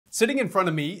Sitting in front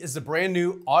of me is the brand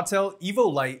new Autel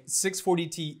Lite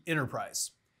 640T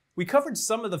Enterprise. We covered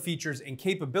some of the features and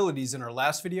capabilities in our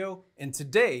last video, and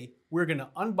today we're going to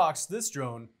unbox this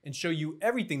drone and show you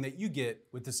everything that you get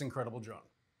with this incredible drone.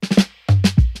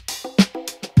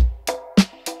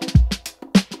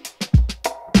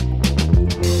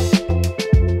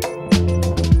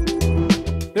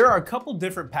 There are a couple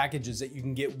different packages that you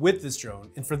can get with this drone,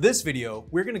 and for this video,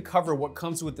 we're going to cover what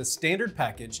comes with the standard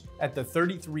package at the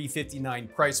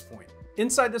 $33.59 price point.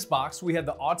 Inside this box, we have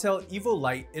the Autel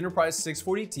Lite Enterprise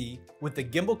 640T with the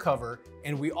gimbal cover,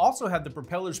 and we also have the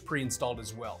propellers pre-installed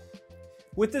as well.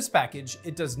 With this package,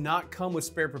 it does not come with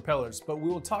spare propellers, but we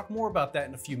will talk more about that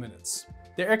in a few minutes.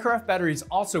 The aircraft battery is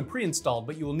also pre-installed,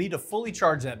 but you will need to fully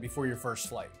charge that before your first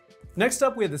flight. Next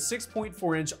up, we have the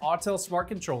 6.4-inch Autel Smart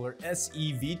Controller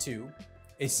SE V2,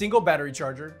 a single battery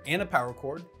charger, and a power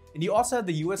cord. And you also have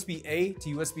the USB-A to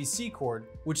USB-C cord,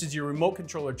 which is your remote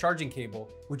controller charging cable,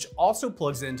 which also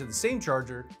plugs into the same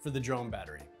charger for the drone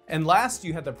battery. And last,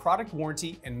 you have the product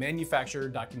warranty and manufacturer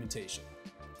documentation.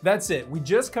 That's it. We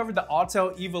just covered the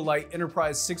Autel Lite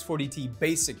Enterprise 640T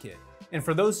Basic Kit. And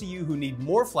for those of you who need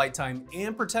more flight time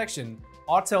and protection,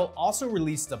 Autel also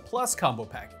released the Plus Combo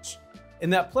package. In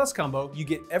that Plus combo, you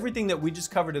get everything that we just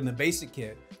covered in the basic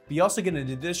kit, but you also get an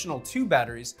additional 2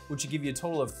 batteries, which will give you a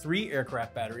total of 3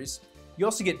 aircraft batteries. You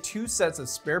also get 2 sets of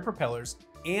spare propellers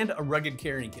and a rugged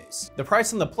carrying case. The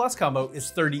price on the Plus combo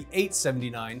is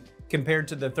 $38.79 compared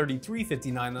to the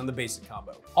 $33.59 on the basic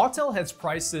combo. Autel has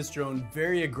priced this drone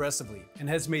very aggressively and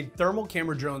has made thermal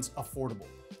camera drones affordable.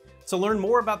 To learn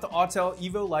more about the Autel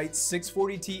Lite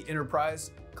 640T Enterprise,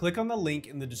 click on the link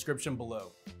in the description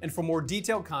below. And for more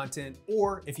detailed content,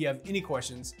 or if you have any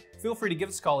questions, feel free to give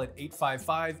us a call at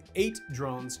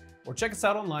 855-8-DRONES or check us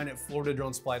out online at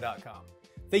floridadronesupply.com.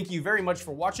 Thank you very much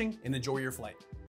for watching and enjoy your flight.